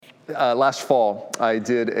last fall, I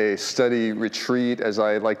did a study retreat, as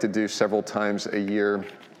I like to do several times a year,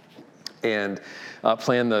 and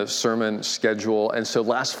plan the sermon schedule. And so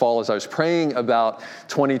last fall, as I was praying about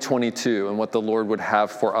 2022 and what the Lord would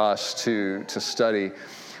have for us to study,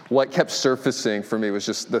 what kept surfacing for me was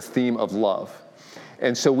just the theme of love.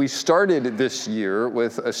 And so we started this year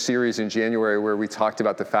with a series in January where we talked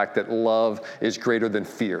about the fact that love is greater than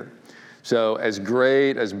fear. So as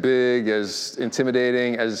great, as big, as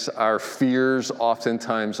intimidating as our fears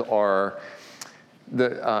oftentimes are,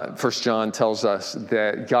 First John tells us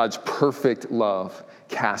that God's perfect love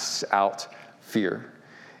casts out fear.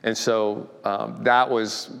 And so that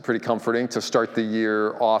was pretty comforting to start the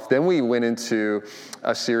year off. Then we went into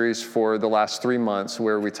a series for the last 3 months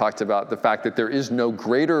where we talked about the fact that there is no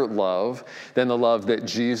greater love than the love that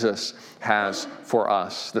Jesus has for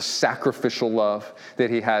us, the sacrificial love that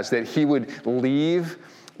he has, that he would leave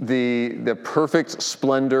the perfect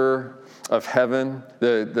splendor of heaven,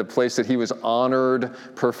 the place that he was honored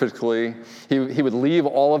perfectly. He would leave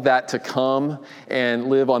all of that to come and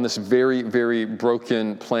live on this very, very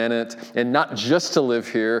broken planet, and not just to live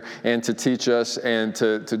here and to teach us and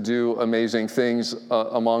to do amazing things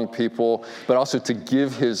among people, but also to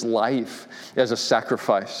give his life as a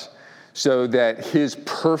sacrifice so that his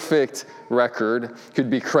perfect record could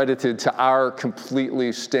be credited to our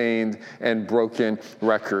completely stained and broken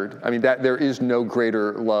record. I mean, that there is no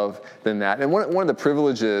greater love than that. And one of the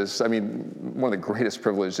privileges, one of the greatest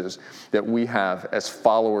privileges that we have as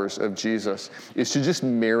followers of Jesus is to just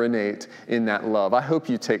marinate in that love. I hope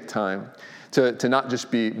you take time to not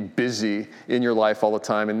just be busy in your life all the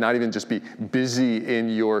time, and not even just be busy in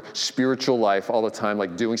your spiritual life all the time,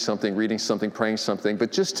 like doing something, reading something, praying something,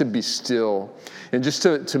 but just to be still and just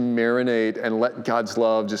to marinate and let God's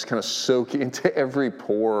love just kind of soak into every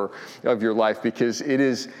pore of your life, because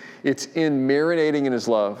it's in marinating in his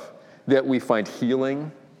love that we find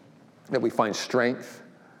healing, that we find strength,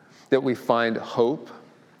 that we find hope.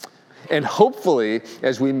 And hopefully,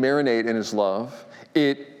 as we marinate in his love,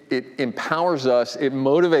 it empowers us, it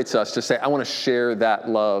motivates us to say, I want to share that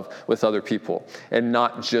love with other people and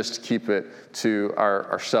not just keep it to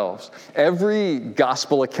ourselves. Every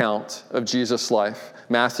gospel account of Jesus' life,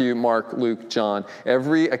 Matthew, Mark, Luke, John,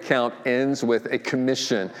 every account ends with a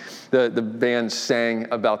commission. The band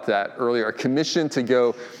sang about that earlier, a commission to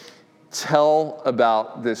go tell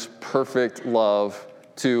about this perfect love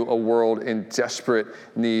to a world in desperate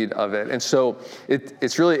need of it. And so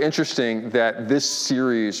it's really interesting that this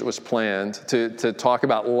series was planned to talk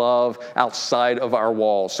about love outside of our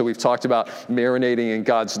walls. So we've talked about marinating in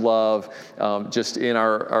God's love just in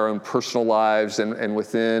our own personal lives and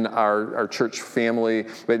within our church family.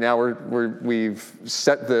 But now we've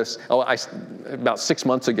set this, about 6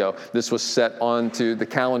 months ago, this was set onto the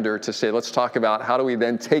calendar to say, let's talk about how do we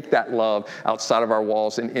then take that love outside of our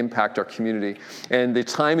walls and impact our community. And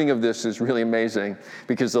the timing of this is really amazing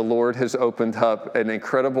because the Lord has opened up an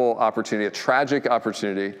incredible opportunity, a tragic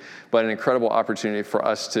opportunity, but an incredible opportunity for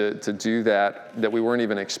us to do that we weren't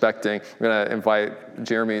even expecting. I'm going to invite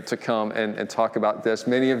Jeremy to come and talk about this.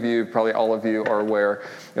 Many of you, probably all of you, are aware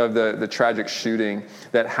of the tragic shooting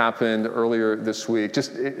that happened earlier this week,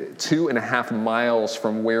 just 2.5 miles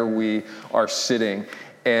from where we are sitting.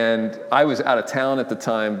 And I was out of town at the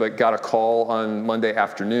time, but got a call on Monday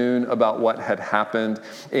afternoon about what had happened.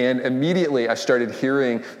 And immediately I started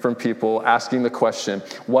hearing from people asking the question,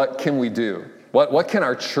 what can we do? What can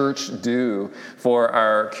our church do for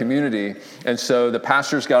our community? And so the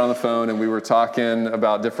pastors got on the phone and we were talking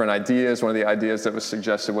about different ideas. One of the ideas that was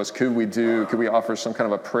suggested was, could we offer some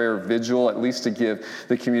kind of a prayer vigil, at least to give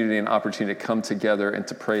the community an opportunity to come together and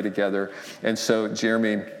to pray together. And so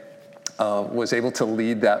Jeremy was able to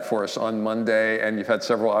lead that for us on Monday, and you've had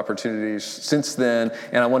several opportunities since then,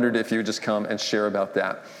 and I wondered if you would just come and share about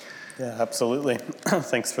that. Yeah, absolutely.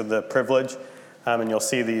 Thanks for the privilege. And you'll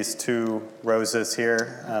see these 2 roses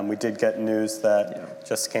here. We did get news that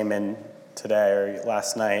just came in today or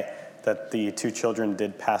last night that the 2 children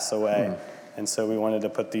did pass away. And so we wanted to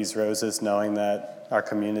put these roses knowing that our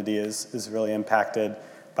community is really impacted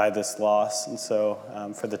by this loss. And so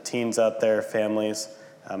for the teens out there, families,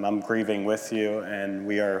 I'm grieving with you, and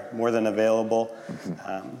we are more than available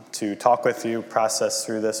to talk with you, process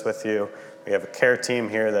through this with you. We have a care team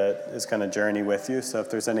here that is going to journey with you, so if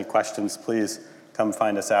there's any questions, please come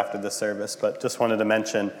find us after the service. But just wanted to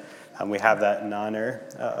mention we have that in honor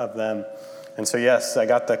of them. And so, yes, I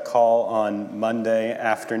got the call on Monday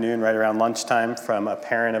afternoon, right around lunchtime, from a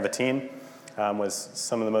parent of a teen. Was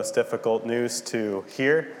some of the most difficult news to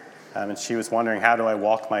hear, and she was wondering, how do I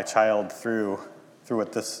walk my child through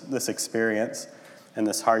what this experience and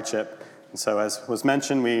this hardship. And so as was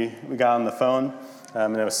mentioned, we got on the phone,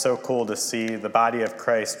 and it was so cool to see the body of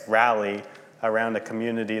Christ rally around a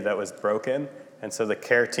community that was broken. And so the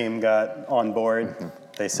care team got on board.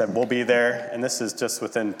 They said, we'll be there. And this is just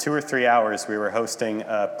within 2 or 3 hours, we were hosting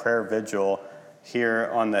a prayer vigil here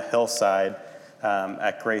on the hillside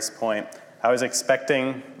at Grace Point. I was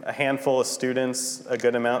expecting a handful of students, a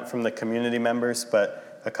good amount from the community members,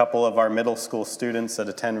 but a couple of our middle school students that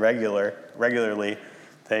attend regularly,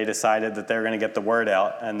 they decided that they were going to get the word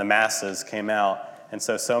out, and the masses came out. And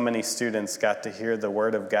so many students got to hear the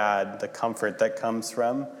word of God, the comfort that comes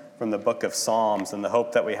from the book of Psalms and the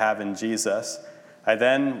hope that we have in Jesus. I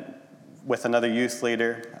then, with another youth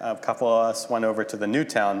leader, a couple of us went over to the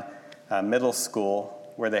Newtown Middle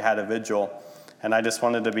School where they had a vigil. And I just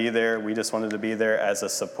wanted to be there. We just wanted to be there as a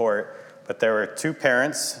support. But there were 2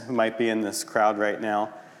 parents who might be in this crowd right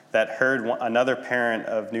now that heard another parent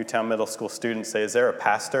of Newtown Middle School students say, is there a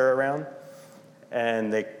pastor around?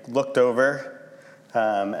 And they looked over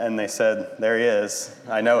and they said, there he is.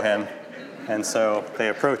 I know him. And so they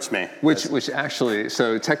approached me. Which actually,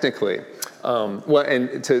 so technically, well,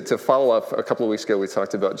 and to follow up, a couple of weeks ago, we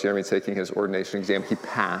talked about Jeremy taking his ordination exam. He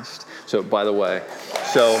passed. So by the way,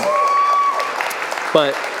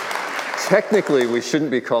 but technically, we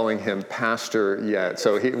shouldn't be calling him pastor yet.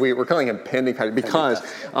 So we're calling him pending pastor because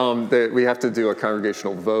we have to do a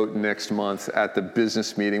congregational vote next month at the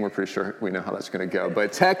business meeting. We're pretty sure we know how that's going to go.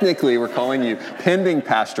 But technically, we're calling you pending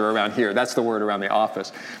pastor around here. That's the word around the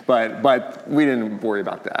office. But we didn't worry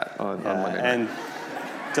about that on Monday night. And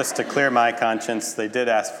just to clear my conscience, they did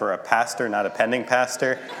ask for a pastor, not a pending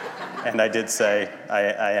pastor. And I did say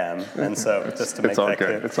I am, and so just to make that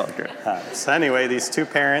clear. It's all good. So anyway, these 2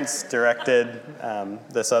 parents directed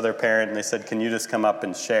this other parent, and they said, can you just come up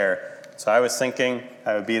and share? So I was thinking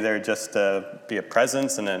I would be there just to be a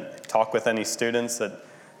presence and then talk with any students that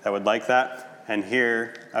would like that. And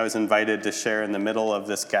here I was invited to share in the middle of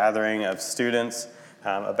this gathering of students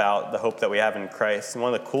about the hope that we have in Christ. And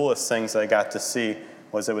one of the coolest things I got to see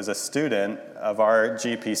was it was a student of our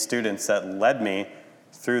GP students that led me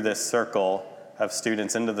through this circle of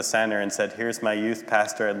students into the center and said, here's my youth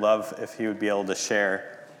pastor. I'd love if he would be able to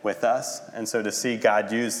share with us. And so to see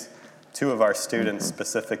God use 2 of our students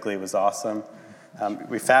specifically was awesome.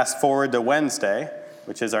 We fast forward to Wednesday,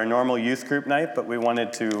 which is our normal youth group night, but we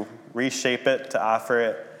wanted to reshape it to offer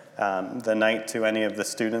it the night to any of the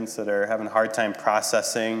students that are having a hard time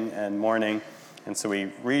processing and mourning. And so we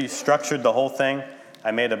restructured the whole thing.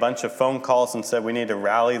 I made a bunch of phone calls and said we need to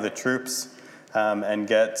rally the troops and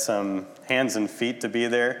get some hands and feet to be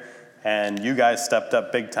there. And you guys stepped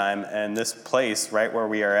up big time, and this place right where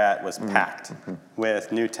we are at was packed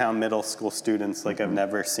with Newtown Middle School students like I've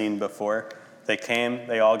never seen before. They came,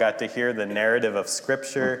 they all got to hear the narrative of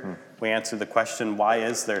Scripture. We answered the question, why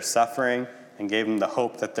is there suffering? And gave them the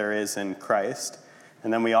hope that there is in Christ.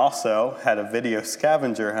 And then we also had a video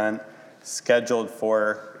scavenger hunt scheduled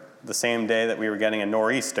for the same day that we were getting a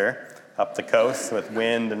nor'easter up the coast with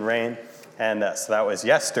wind and rain. And so that was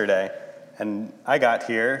yesterday. And I got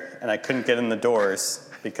here, and I couldn't get in the doors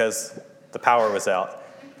because the power was out.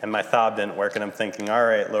 And my fob didn't work, and I'm thinking, all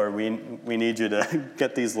right, Lord, we need you to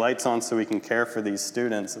get these lights on so we can care for these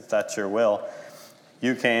students, if that's your will.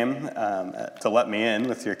 You came to let me in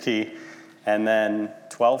with your key. And then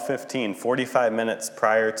 12:15, 45 minutes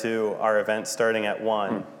prior to our event starting at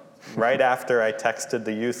 1, right after I texted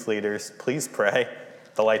the youth leaders, please pray,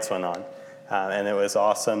 the lights went on. And it was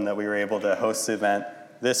awesome that we were able to host the event.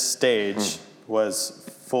 This stage was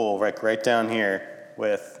full, right down here,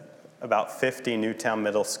 with about 50 Newtown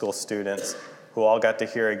Middle School students who all got to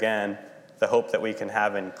hear again the hope that we can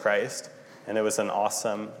have in Christ. And it was an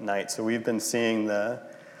awesome night. So we've been seeing the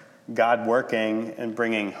God working and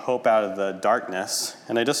bringing hope out of the darkness.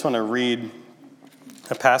 And I just want to read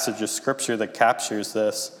a passage of Scripture that captures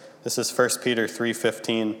this. This is 1 Peter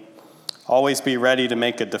 3:15. Always be ready to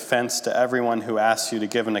make a defense to everyone who asks you to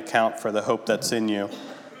give an account for the hope that's in you,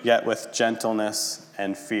 yet with gentleness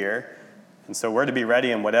and fear. And so we're to be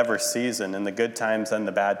ready in whatever season, in the good times and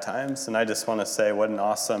the bad times. And I just want to say what an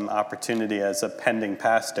awesome opportunity as a pending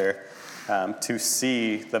pastor to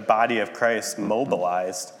see the body of Christ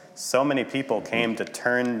mobilized. So many people came to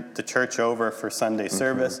turn the church over for Sunday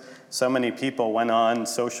service. So many people went on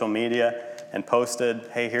social media and posted,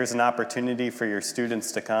 hey, here's an opportunity for your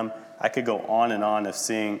students to come. I could go on and on of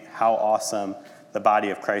seeing how awesome the body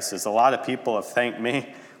of Christ is. A lot of people have thanked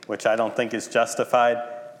me, which I don't think is justified.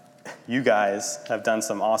 You guys have done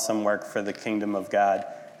some awesome work for the kingdom of God.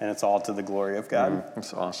 and it's all to the glory of God.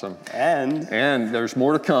 That's awesome. And there's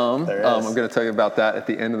more to come. There is. I'm going to tell you about that at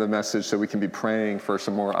the end of the message so we can be praying for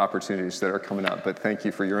some more opportunities that are coming up. But thank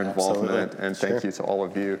you for your involvement, Absolutely. and thank you to all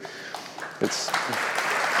of you.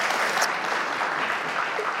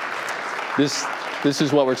 This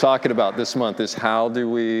is what we're talking about this month, is how do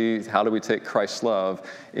we take Christ's love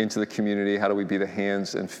into the community? How do we be the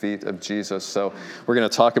hands and feet of Jesus? So we're going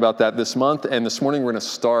to talk about that this month. And this morning we're going to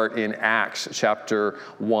start in Acts chapter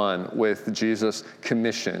 1 with Jesus'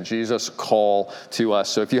 commission, Jesus' call to us.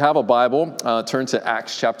 So if you have a Bible, turn to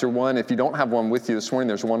Acts chapter 1. If you don't have one with you this morning,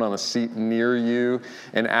 there's one on a seat near you.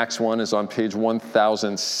 And Acts 1 is on page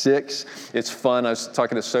 1006. It's fun. I was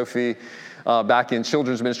talking to Sophie back in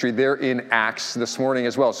children's ministry. They're in Acts this morning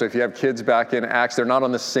as well. So if you have kids back in Acts, they're not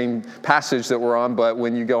on the same passage that we're on, but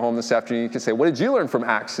when you go home this afternoon, you can say, what did you learn from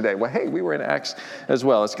Acts today? Well, hey, we were in Acts as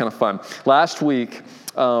well. It's kind of fun. Last week,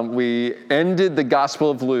 we ended the Gospel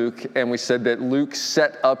of Luke, and we said that Luke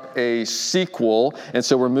set up a sequel, and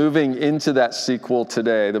so we're moving into that sequel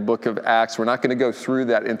today, the book of Acts. We're not going to go through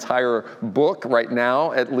that entire book right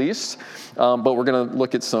now, at least, but we're going to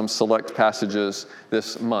look at some select passages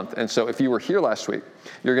this month. And so if you were here last week,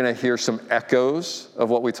 you're going to hear some echoes of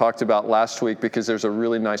what we talked about last week, because there's a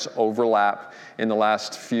really nice overlap in the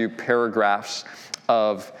last few paragraphs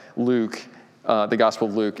of Luke, the Gospel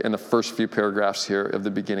of Luke, and the first few paragraphs here of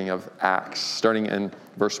the beginning of Acts, starting in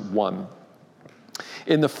verse 1.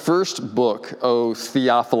 In the first book, O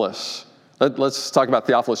Theophilus, let's talk about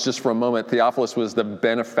Theophilus just for a moment. Theophilus was the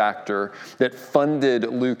benefactor that funded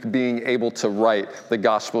Luke being able to write the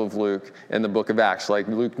Gospel of Luke and the book of Acts. Like,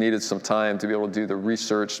 Luke needed some time to be able to do the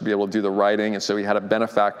research, to be able to do the writing, and so he had a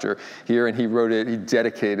benefactor here, and he wrote it, he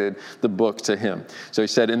dedicated the book to him. So he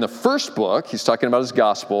said, in the first book, he's talking about his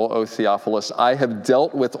Gospel, O Theophilus, I have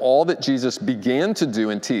dealt with all that Jesus began to do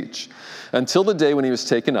and teach until the day when he was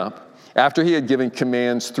taken up, after he had given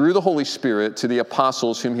commands through the Holy Spirit to the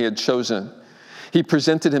apostles whom he had chosen. He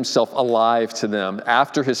presented himself alive to them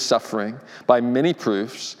after his suffering by many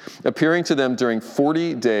proofs, appearing to them during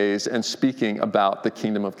 40 days and speaking about the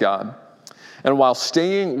kingdom of God. And while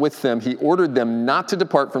staying with them, he ordered them not to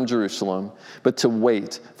depart from Jerusalem, but to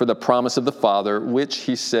wait for the promise of the Father, which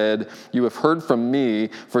he said, you have heard from me,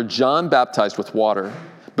 for John baptized with water,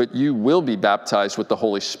 but you will be baptized with the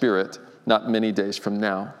Holy Spirit not many days from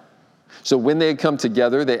now. So when they had come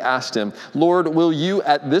together, they asked him, Lord, will you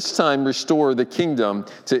at this time restore the kingdom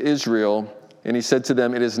to Israel? And he said to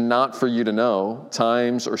them, it is not for you to know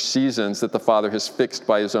times or seasons that the Father has fixed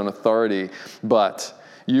by his own authority, but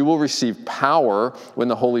you will receive power when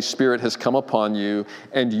the Holy Spirit has come upon you,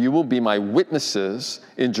 and you will be my witnesses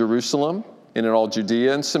in Jerusalem and in all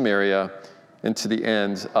Judea and Samaria and to the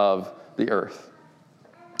end of the earth.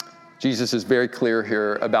 Jesus is very clear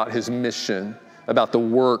here about his mission, about the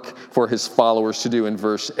work for his followers to do in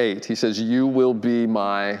verse 8. He says, you will be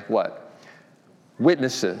my, what?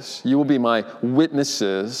 Witnesses. You will be my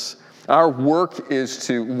witnesses. Our work is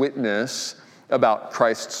to witness about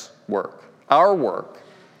Christ's work. Our work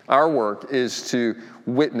is to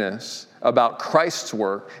witness about Christ's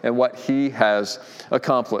work and what he has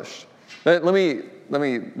accomplished. Let me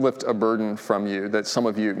lift a burden from you that some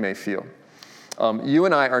of you may feel. You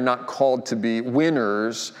and I are not called to be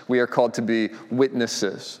winners. We are called to be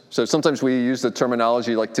witnesses. So sometimes we use the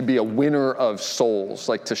terminology like to be a winner of souls,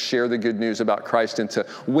 like to share the good news about Christ and to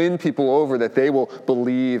win people over that they will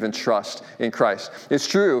believe and trust in Christ. It's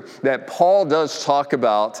true that Paul does talk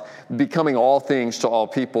about becoming all things to all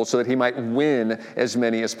people so that he might win as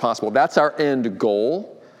many as possible. That's our end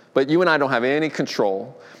goal, but you and I don't have any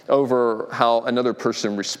control over how another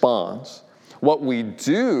person responds. What we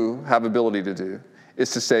do have ability to do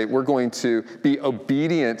is to say we're going to be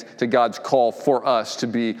obedient to God's call for us to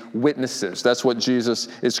be witnesses. That's what Jesus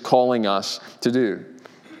is calling us to do.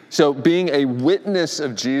 So being a witness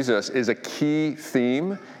of Jesus is a key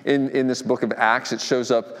theme in this book of Acts. It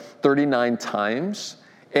shows up 39 times.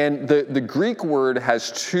 And the Greek word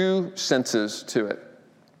has two senses to it.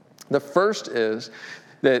 The first is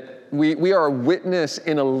that we are a witness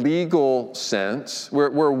in a legal sense.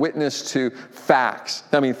 We're a witness to facts.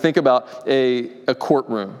 I mean, think about a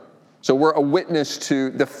courtroom. So we're a witness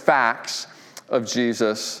to the facts of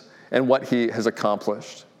Jesus and what he has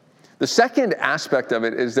accomplished. The second aspect of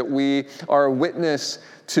it is that we are a witness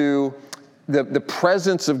to the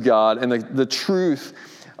presence of God and the truth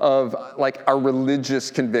of like our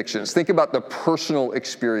religious convictions. Think about the personal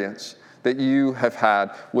experience that you have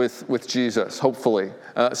had with Jesus, hopefully.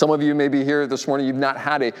 Some of you may be here this morning, you've not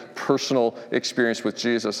had a personal experience with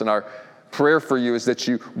Jesus, and our prayer for you is that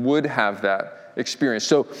you would have that experience.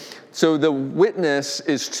 So the witness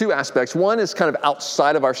is two aspects. One is kind of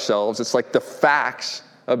outside of ourselves. It's like the facts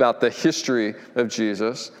about the history of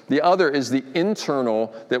Jesus. The other is the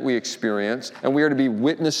internal that we experience, and we are to be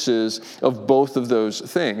witnesses of both of those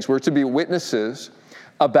things. We're to be witnesses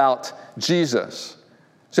about Jesus.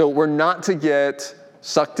 So we're not to get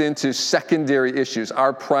sucked into secondary issues.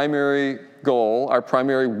 Our primary goal, our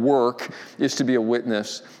primary work is to be a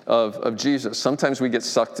witness of Jesus. Sometimes we get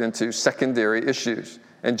sucked into secondary issues.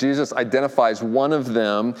 And Jesus identifies one of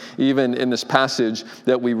them even in this passage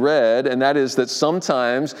that we read, and that is that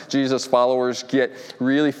sometimes Jesus' followers get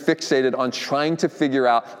really fixated on trying to figure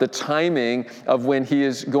out the timing of when he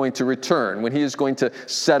is going to return, when he is going to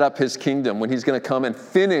set up his kingdom, when he's going to come and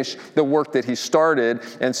finish the work that he started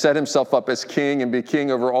and set himself up as king and be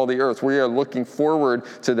king over all the earth. We are looking forward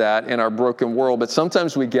to that in our broken world, but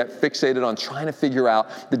sometimes we get fixated on trying to figure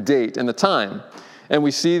out the date and the time. And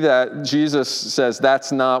we see that Jesus says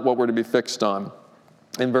that's not what we're to be fixed on.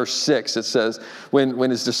 In verse 6, it says, when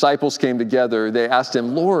his disciples came together, they asked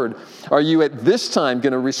him, Lord, are you at this time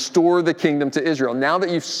going to restore the kingdom to Israel? Now that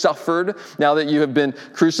you've suffered, now that you have been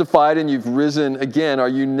crucified and you've risen again, are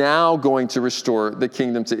you now going to restore the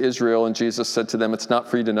kingdom to Israel? And Jesus said to them, it's not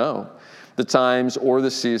for you to know the times or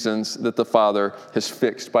the seasons that the Father has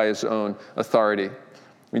fixed by his own authority. I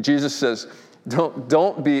mean, Jesus says,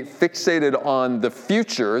 Don't be fixated on the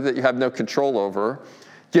future that you have no control over.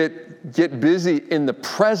 Get busy in the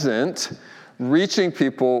present, reaching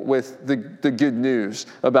people with the good news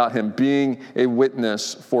about him, being a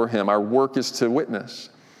witness for him. Our work is to witness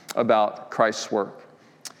about Christ's work.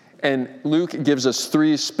 And Luke gives us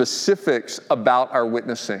three specifics about our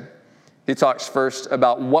witnessing. He talks first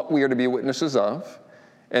about what we are to be witnesses of,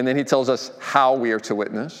 and then he tells us how we are to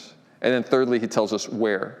witness, and then thirdly, he tells us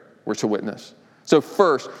where we're to witness. So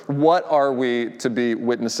first, what are we to be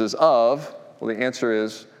witnesses of? Well, the answer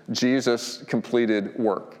is Jesus' completed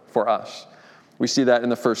work for us. We see that in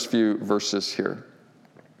the first few verses here.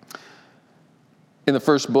 In the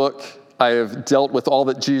first book, I have dealt with all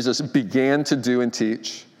that Jesus began to do and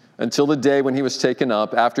teach until the day when he was taken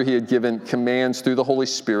up, after he had given commands through the Holy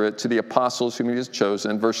Spirit to the apostles whom he has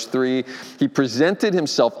chosen. Verse 3, he presented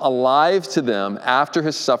himself alive to them after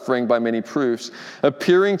his suffering by many proofs,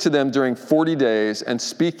 appearing to them during 40 days and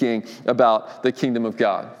speaking about the kingdom of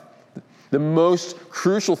God. The most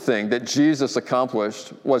crucial thing that Jesus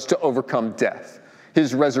accomplished was to overcome death.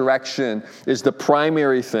 His resurrection is the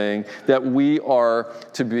primary thing that we are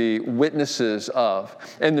to be witnesses of.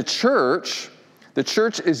 And the church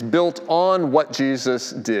is built on what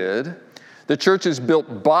Jesus did. The church is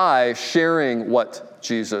built by sharing what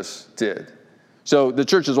Jesus did. So the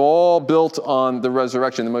church is all built on the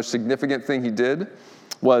resurrection. The most significant thing he did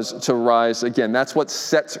was to rise again. That's what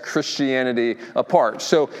sets Christianity apart.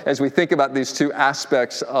 So as we think about these two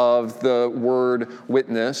aspects of the word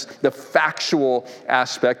witness, the factual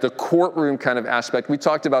aspect, the courtroom kind of aspect, we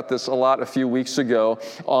talked about this a lot a few weeks ago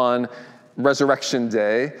on Resurrection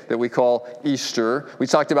Day that we call Easter. We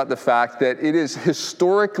talked about the fact that it is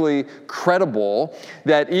historically credible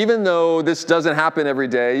that even though this doesn't happen every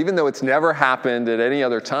day, even though it's never happened at any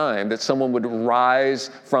other time, that someone would rise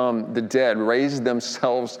from the dead, raise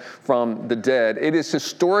themselves from the dead. It is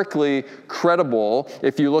historically credible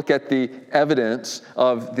if you look at the evidence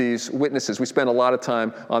of these witnesses. We spent a lot of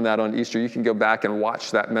time on that on Easter. You can go back and watch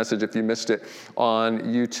that message if you missed it on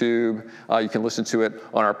YouTube. You can listen to it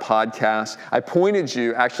on our podcast. I pointed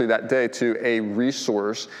you actually that day to a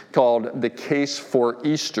resource called The Case for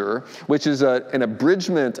Easter, which is an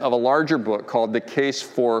abridgment of a larger book called The Case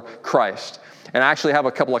for Christ. And I actually have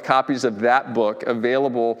a couple of copies of that book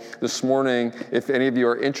available this morning if any of you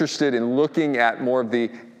are interested in looking at more of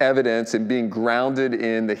the evidence and being grounded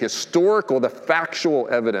in the historical, the factual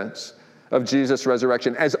evidence of Jesus'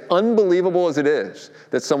 resurrection, as unbelievable as it is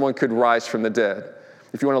that someone could rise from the dead.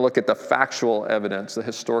 If you want to look at the factual evidence, the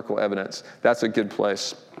historical evidence, that's a good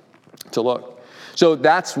place to look. So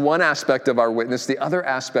that's one aspect of our witness. The other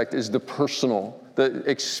aspect is the personal, the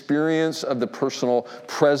experience of the personal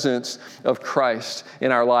presence of Christ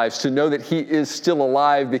in our lives, to know that he is still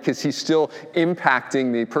alive because he's still impacting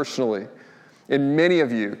me personally. And many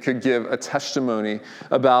of you could give a testimony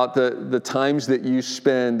about the times that you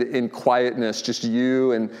spend in quietness, just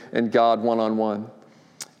you and God one-on-one.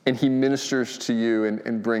 And he ministers to you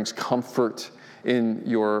and brings comfort in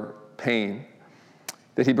your pain.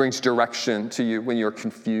 That he brings direction to you when you're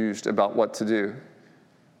confused about what to do.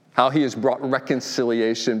 How he has brought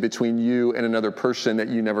reconciliation between you and another person that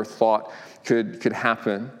you never thought could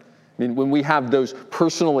happen. I mean, when we have those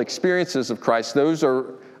personal experiences of Christ, those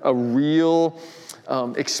are a real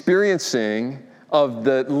experiencing of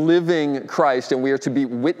the living Christ, and we are to be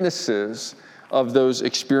witnesses of those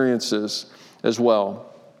experiences as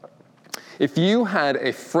well. If you had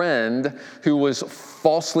a friend who was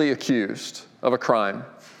falsely accused of a crime,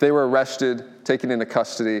 they were arrested, taken into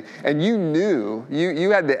custody, and you knew, you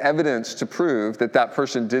had the evidence to prove that that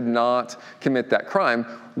person did not commit that crime,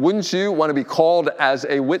 wouldn't you want to be called as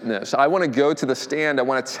a witness? I want to go to the stand, I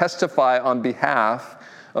want to testify on behalf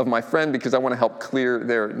of my friend because I want to help clear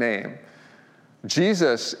their name.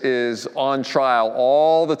 Jesus is on trial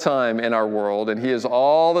all the time in our world, and he is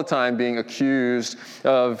all the time being accused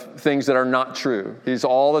of things that are not true. He's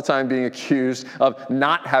all the time being accused of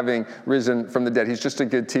not having risen from the dead. He's just a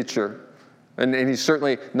good teacher, and he's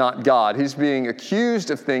certainly not God. He's being accused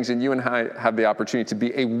of things, and you and I have the opportunity to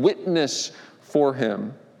be a witness for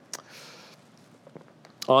him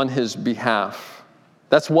on his behalf.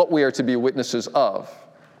 That's what we are to be witnesses of.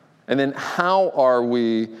 And then how are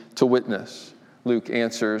we to witness? Luke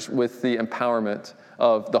answers with the empowerment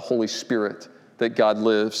of the Holy Spirit that God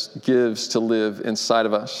gives to live inside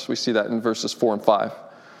of us. We see that in verses 4 and 5.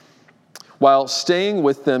 While staying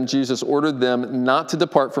with them, Jesus ordered them not to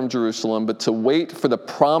depart from Jerusalem, but to wait for the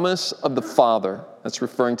promise of the Father. That's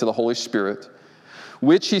referring to the Holy Spirit,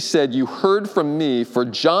 which he said, "You heard from me, for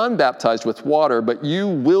John baptized with water, but you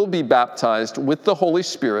will be baptized with the Holy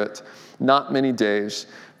Spirit not many days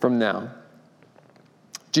from now."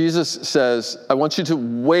 Jesus says, I want you to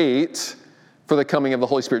wait for the coming of the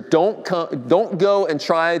Holy Spirit. Don't go and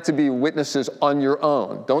try to be witnesses on your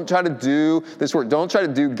own. Don't try to do this work. Don't try to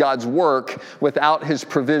do God's work without his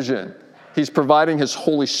provision. He's providing his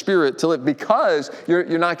Holy Spirit to live because you're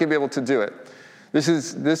not going to be able to do it.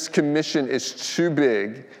 This commission is too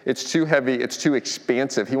big, it's too heavy, it's too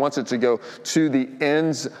expansive. He wants it to go to the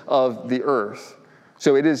ends of the earth.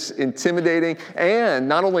 So it is intimidating, and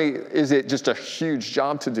not only is it just a huge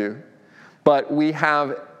job to do, but we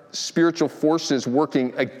have spiritual forces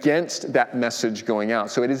working against that message going out.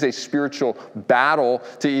 So it is a spiritual battle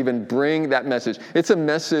to even bring that message. It's a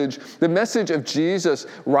message, the message of Jesus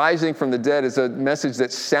rising from the dead is a message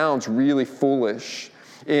that sounds really foolish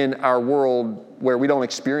in our world where we don't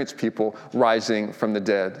experience people rising from the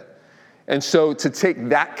dead. And so to take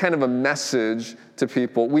that kind of a message to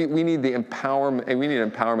people, we need the empowerment, and we need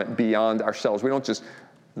empowerment beyond ourselves. We don't just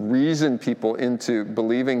reason people into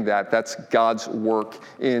believing that. That's God's work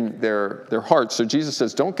in their hearts. So Jesus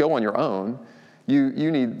says, don't go on your own.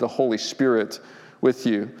 You need the Holy Spirit with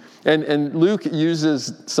you. And Luke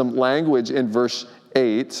uses some language in verse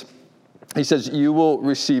 8. He says, you will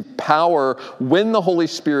receive power when the Holy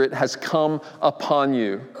Spirit has come upon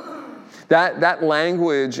you. That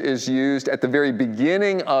language is used at the very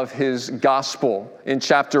beginning of his gospel in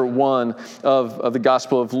chapter 1 of the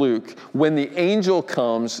Gospel of Luke, when the angel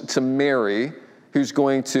comes to Mary, who's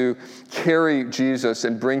going to carry Jesus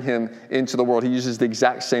and bring him into the world. He uses the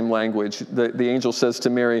exact same language. The angel says to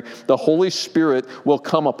Mary, the Holy Spirit will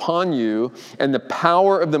come upon you, and the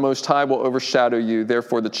power of the Most High will overshadow you.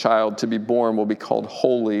 Therefore, the child to be born will be called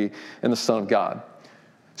Holy and the Son of God.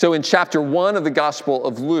 So in chapter 1 of the Gospel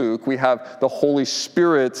of Luke, we have the Holy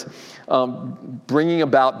Spirit bringing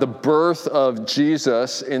about the birth of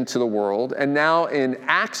Jesus into the world. And now in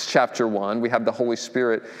Acts chapter 1, we have the Holy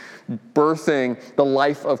Spirit birthing the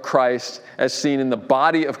life of Christ as seen in the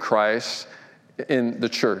body of Christ in the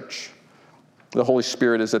church. The Holy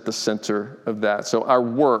Spirit is at the center of that. So our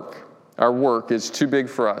work is too big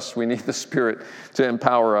for us. We need the Spirit to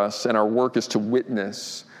empower us, and our work is to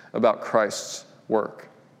witness about Christ's work.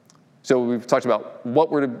 So we've talked about what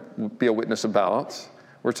we're to be a witness about.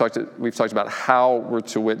 We've talked about how we're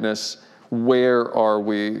to witness. Where are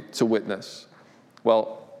we to witness?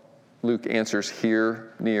 Well, Luke answers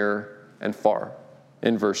here, near, and far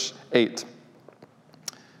in verse 8.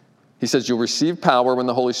 He says, you'll receive power when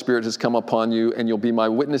the Holy Spirit has come upon you, and you'll be my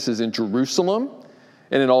witnesses in Jerusalem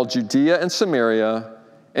and in all Judea and Samaria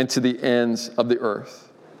and to the ends of the earth.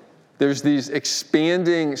 There's these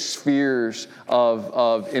expanding spheres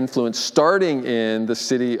of influence starting in the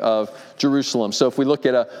city of Jerusalem. So if we look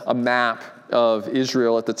at a map of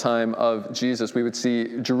Israel at the time of Jesus, we would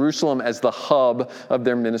see Jerusalem as the hub of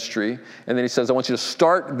their ministry. And then he says, I want you to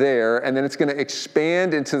start there, and then it's going to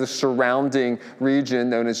expand into the surrounding region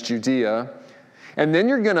known as Judea. And then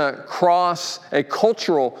you're going to cross a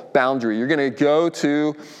cultural boundary. You're going to go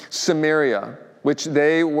to Samaria, which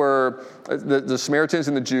they were, the Samaritans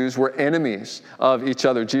and the Jews were enemies of each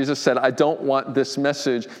other. Jesus said, I don't want this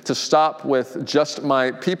message to stop with just my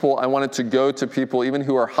people. I want it to go to people even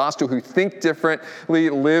who are hostile, who think differently,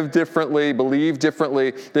 live differently, believe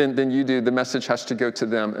differently than you do. The message has to go to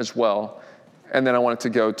them as well. And then I want it to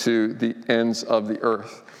go to the ends of the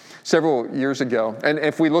earth. Several years ago, and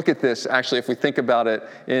if we look at this, actually, if we think about it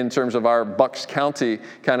in terms of our Bucks County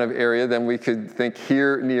kind of area, then we could think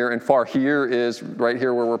here, near, and far. Here is right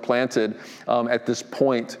here where we're planted at this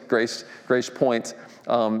point, Grace Point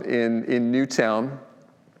in Newtown.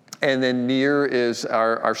 And then near is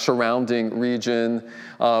our surrounding region.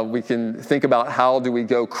 We can think about how do we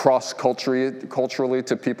go cross-culturally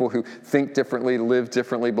to people who think differently, live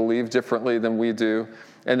differently, believe differently than we do,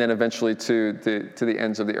 and then eventually to the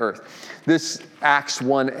ends of the earth. This Acts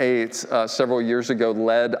 1:8 several years ago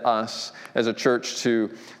led us as a church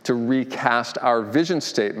to recast our vision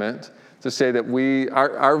statement, to say that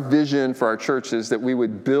our vision for our church is that we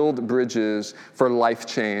would build bridges for life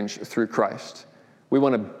change through Christ. We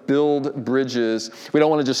want to build bridges. We don't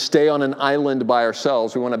want to just stay on an island by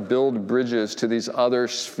ourselves. We want to build bridges to these other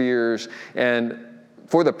spheres, and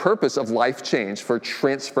for the purpose of life change, for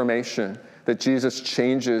transformation, that Jesus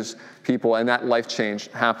changes people, and that life change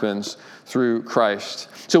happens through Christ.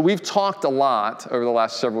 So we've talked a lot over the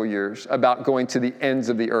last several years about going to the ends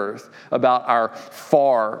of the earth, about our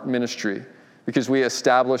FAR ministry, because we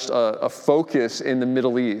established a focus in the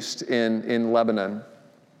Middle East, in Lebanon.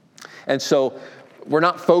 And so we're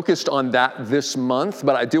not focused on that this month,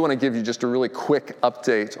 but I do want to give you just a really quick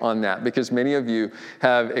update on that, because many of you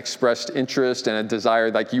have expressed interest and a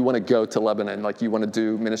desire, like you want to go to Lebanon, like you want to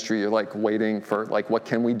do ministry, you're like waiting for, like, what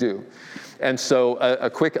can we do? And so a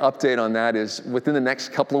quick update on that is within the next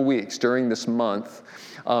couple of weeks, during this month,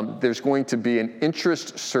 there's going to be an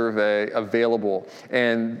interest survey available.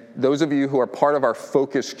 And those of you who are part of our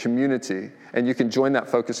Focus community, and you can join that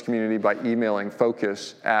Focus community by emailing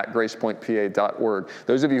focus@gracepointpa.org.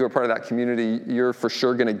 Those of you who are part of that community, you're for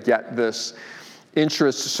sure going to get this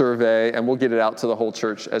interest survey, and we'll get it out to the whole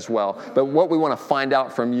church as well. But what we want to find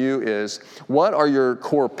out from you is, what are your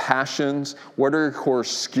core passions? What are your core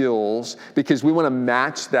skills? Because we want to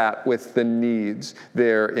match that with the needs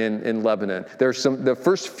there in Lebanon. The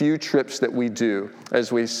first few trips that we do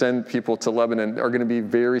as we send people to Lebanon are going to be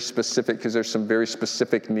very specific, because there's some very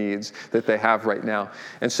specific needs that they have right now.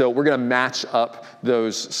 And so we're going to match up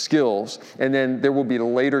those skills. And then there will be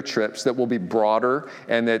later trips that will be broader,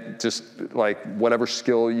 and that just like whatever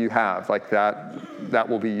skill you have, like that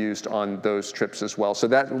will be used on those trips as well. So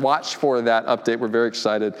watch for that update. We're very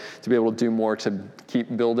excited to be able to do more to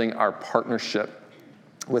keep building our partnership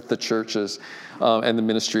with the churches and the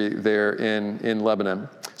ministry there in Lebanon.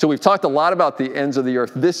 So we've talked a lot about the ends of the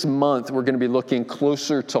earth. This month, we're going to be looking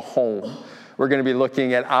closer to home. We're going to be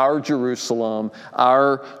looking at our Jerusalem,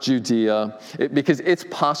 our Judea, because it's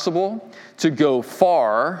possible to go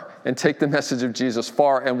far and take the message of Jesus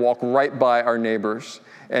far and walk right by our neighbors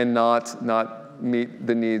and not meet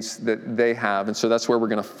the needs that they have. And so that's where we're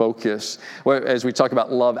going to focus. As we talk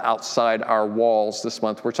about love outside our walls this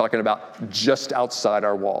month, we're talking about just outside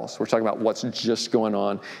our walls. We're talking about what's just going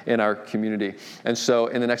on in our community. And so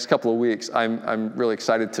in the next couple of weeks, I'm really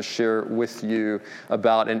excited to share with you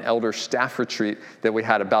about an elder staff retreat that we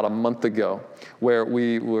had about a month ago, where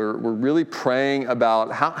we were really praying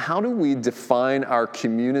about how do we define our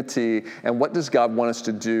community, and what does God want us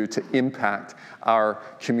to do to impact our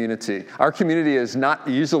community. Our community is not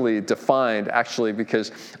easily defined, actually,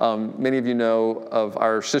 because many of you know of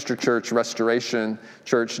our sister church, Restoration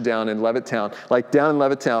Church, down in Levittown. Down in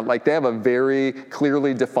Levittown, they have a very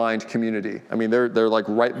clearly defined community. I mean, they're like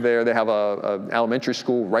right there. They have a elementary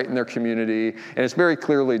school right in their community, and it's very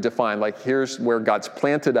clearly defined. Here's where God's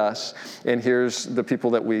planted us, and here's the people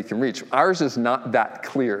that we can reach. Ours is not that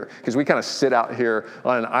clear, because we kind of sit out here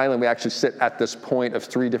on an island. We actually sit at this point of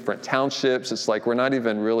 3 different townships. It's we're not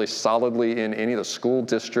even really solidly in any of the school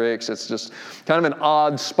districts. It's just kind of an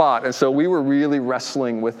odd spot. And so we were really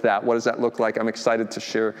wrestling with that. What does that look like? I'm excited to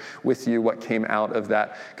share with you what came out of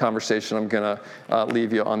that conversation. I'm going to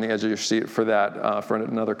leave you on the edge of your seat for that for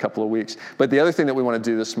another couple of weeks. But the other thing that we want to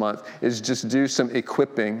do this month is just do some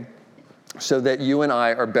equipping so that you and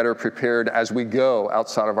I are better prepared as we go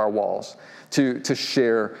outside of our walls to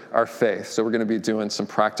share our faith. So we're going to be doing some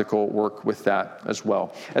practical work with that as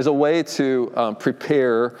well, as a way to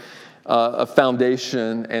prepare a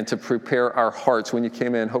foundation and to prepare our hearts. When you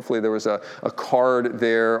came in, hopefully there was a card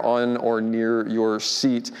there on or near your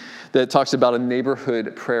seat that talks about a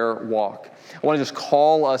neighborhood prayer walk. I want to just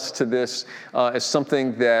call us to this as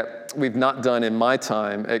something that we've not done in my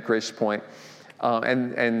time at Grace Point.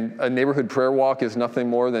 And a neighborhood prayer walk is nothing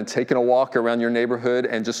more than taking a walk around your neighborhood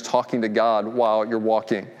and just talking to God while you're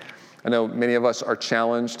walking. I know many of us are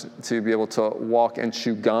challenged to be able to walk and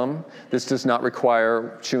chew gum. This does not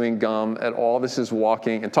require chewing gum at all. This is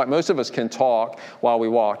walking and talk. Most of us can talk while we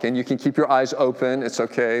walk, and you can keep your eyes open. It's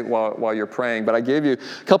okay while you're praying. But I gave you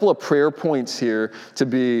a couple of prayer points here to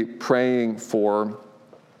be praying for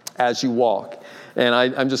as you walk. And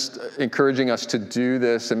I'm just encouraging us to do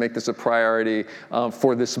this and make this a priority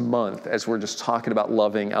for this month as we're just talking about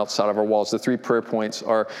loving outside of our walls. The 3 prayer points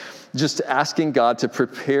are just asking God to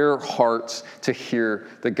prepare hearts to hear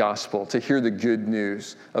the gospel, to hear the good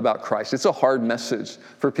news about Christ. It's a hard message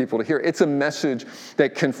for people to hear. It's a message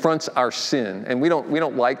that confronts our sin. And we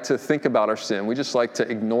don't like to think about our sin. We just like to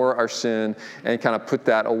ignore our sin and kind of put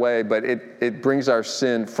that away. But it brings our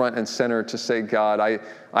sin front and center to say, God,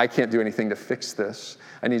 I can't do anything to fix this.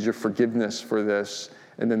 I need your forgiveness for this.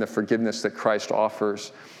 And then the forgiveness that Christ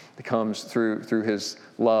offers comes through his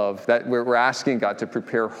love. That we're asking God to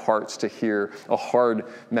prepare hearts to hear a hard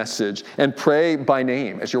message. And pray by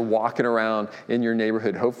name as you're walking around in your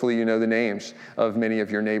neighborhood. Hopefully you know the names of many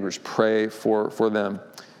of your neighbors. Pray for them.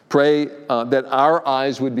 Pray that our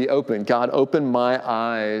eyes would be open. God, open my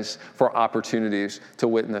eyes for opportunities to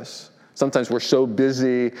witness. Sometimes we're so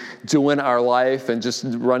busy doing our life and just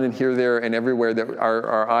running here, there, and everywhere that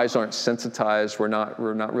our eyes aren't sensitized. We're not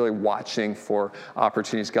really watching for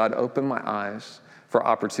opportunities. God, open my eyes for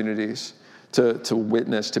opportunities to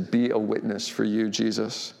witness, to be a witness for you,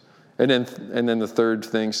 Jesus. And then the third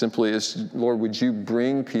thing simply is, Lord, would you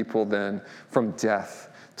bring people then from death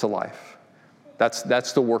to life?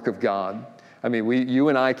 That's the work of God. I mean, you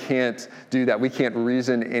and I can't do that. We can't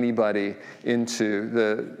reason anybody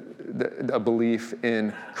into a belief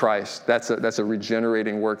in Christ. That's a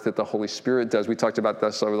regenerating work that the Holy Spirit does. We talked about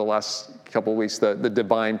this over the last couple of weeks, the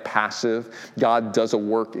divine passive. God does a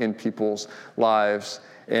work in people's lives,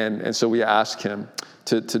 and so we ask him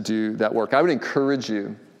to do that work. I would encourage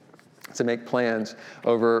you to make plans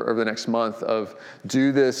over the next month of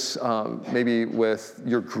do this maybe with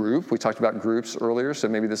your group. We talked about groups earlier, so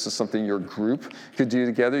maybe this is something your group could do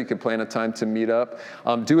together. You could plan a time to meet up.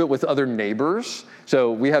 Do it with other neighbors.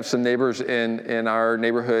 So we have some neighbors in our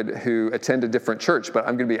neighborhood who attend a different church, but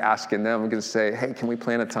I'm going to be asking them. I'm going to say, hey, can we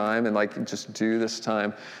plan a time and just do this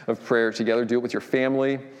time of prayer together? Do it with your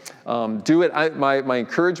family. Do it. My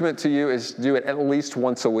encouragement to you is do it at least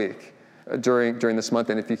once a week during this month,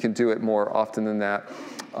 and if you can do it more often than that,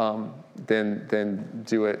 then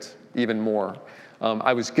do it even more.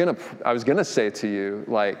 I was gonna say to you,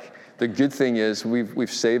 the good thing is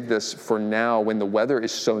we've saved this for now when the weather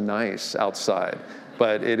is so nice outside,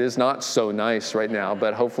 but it is not so nice right now.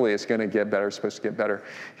 But hopefully it's going to get better. It's supposed to get better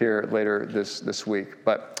here later this week.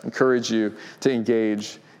 But encourage you to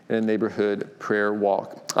engage in a neighborhood prayer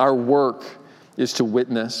walk. Our work is to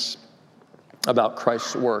witness about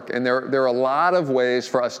Christ's work. And there are a lot of ways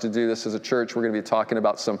for us to do this as a church. We're going to be talking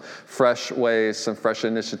about some fresh ways, some fresh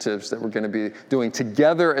initiatives that we're going to be doing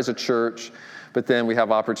together as a church. But then we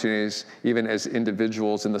have opportunities even as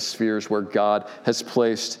individuals in the spheres where God has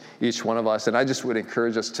placed each one of us. And I just would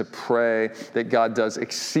encourage us to pray that God does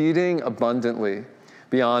exceeding abundantly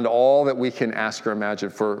beyond all that we can ask or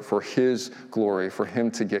imagine for his glory, for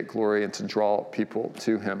him to get glory and to draw people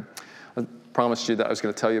to him. Promised you that I was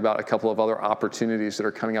going to tell you about a couple of other opportunities that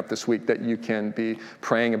are coming up this week that you can be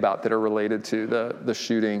praying about that are related to the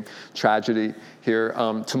shooting tragedy here.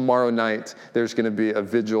 Tomorrow night, there's going to be a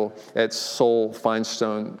vigil at Soul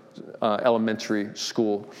Finestone Elementary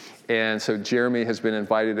School. And so Jeremy has been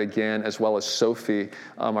invited again, as well as Sophie,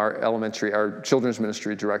 our children's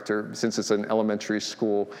ministry director. Since it's an elementary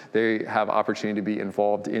school, they have opportunity to be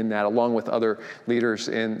involved in that, along with other leaders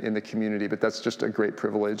in the community. But that's just a great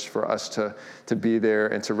privilege for us to be there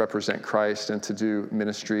and to represent Christ and to do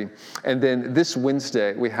ministry. And then this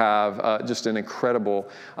Wednesday, we have just an incredible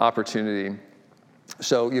opportunity.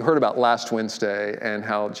 So you heard about last Wednesday and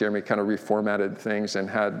how Jeremy kind of reformatted things and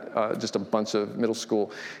had just a bunch of middle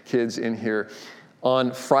school kids in here.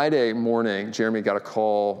 On Friday morning, Jeremy got a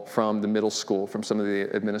call from the middle school, from some of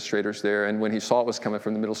the administrators there. And when he saw it was coming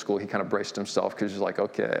from the middle school, he kind of braced himself because he's like,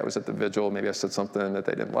 okay, I was at the vigil. Maybe I said something that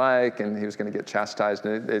they didn't like, and he was going to get chastised.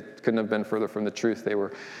 And it couldn't have been further from the truth. They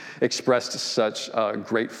were expressed such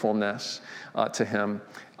gratefulness to him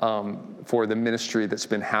for the ministry that's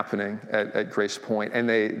been happening at Grace Point. And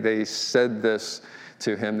they said this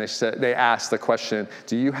to him. They asked the question,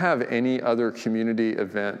 do you have any other community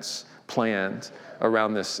events planned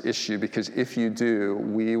around this issue? Because if you do,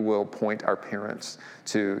 we will point our parents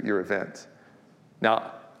to your event.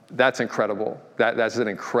 Now, That's incredible. That's an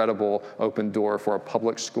incredible open door for a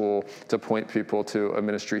public school to point people to a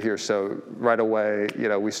ministry here. So right away,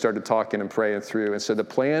 we started talking and praying through. And so the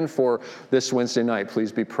plan for this Wednesday night,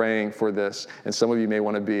 please be praying for this. And some of you may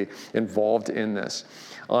want to be involved in this.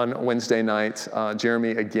 On Wednesday night,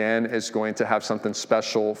 Jeremy again is going to have something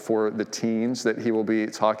special for the teens that he will be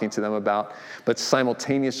talking to them about. But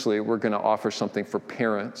simultaneously, we're going to offer something for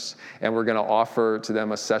parents. And we're going to offer to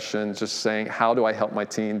them a session just saying, how do I help my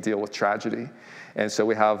teen deal with tragedy? And so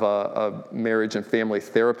we have a marriage and family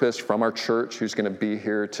therapist from our church who's going to be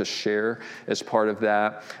here to share as part of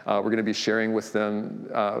that. We're going to be sharing with them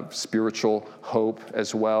spiritual hope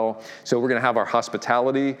as well. So we're going to have our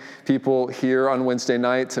hospitality people here on Wednesday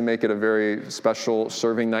night to make it a very special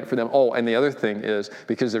serving night for them. Oh, and the other thing is,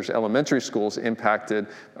 because there's elementary schools impacted,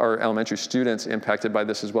 or elementary students impacted by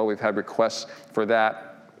this as well, we've had requests for that.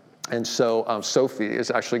 And so Sophie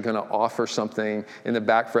is actually going to offer something in the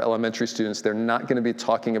back for elementary students. They're not going to be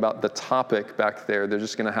talking about the topic back there. They're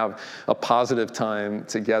just going to have a positive time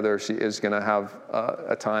together. She is going to have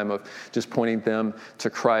a time of just pointing them to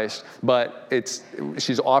Christ. But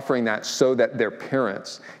she's offering that so that their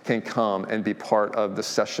parents can come and be part of the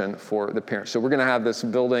session for the parents. So we're going to have this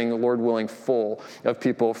building, Lord willing, full of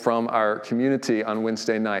people from our community on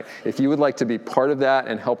Wednesday night. If you would like to be part of that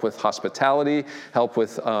and help with hospitality, help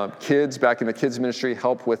with kids back in the kids ministry,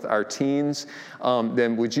 help with our teens,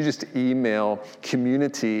 then would you just email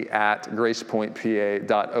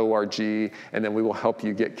community@gracepointpa.org, and then we will help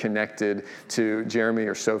you get connected to Jeremy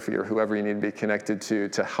or Sophie or whoever you need to be connected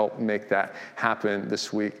to help make that happen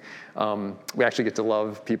this week. We actually get to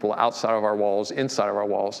love people outside of our walls, inside of our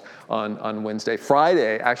walls on Wednesday.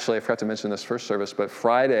 Friday, actually, I forgot to mention this first service, but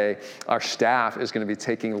Friday, our staff is going to be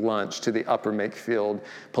taking lunch to the Upper Makefield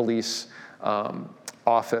Police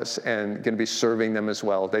office and going to be serving them as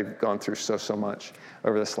well. They've gone through so much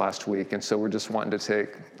over this last week. And so we're just wanting to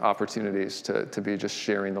take opportunities to be just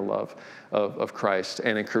sharing the love of Christ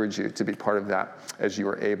and encourage you to be part of that as you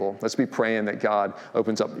are able. Let's be praying that God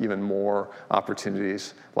opens up even more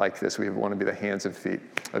opportunities like this. We want to be the hands and feet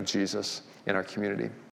of Jesus in our community.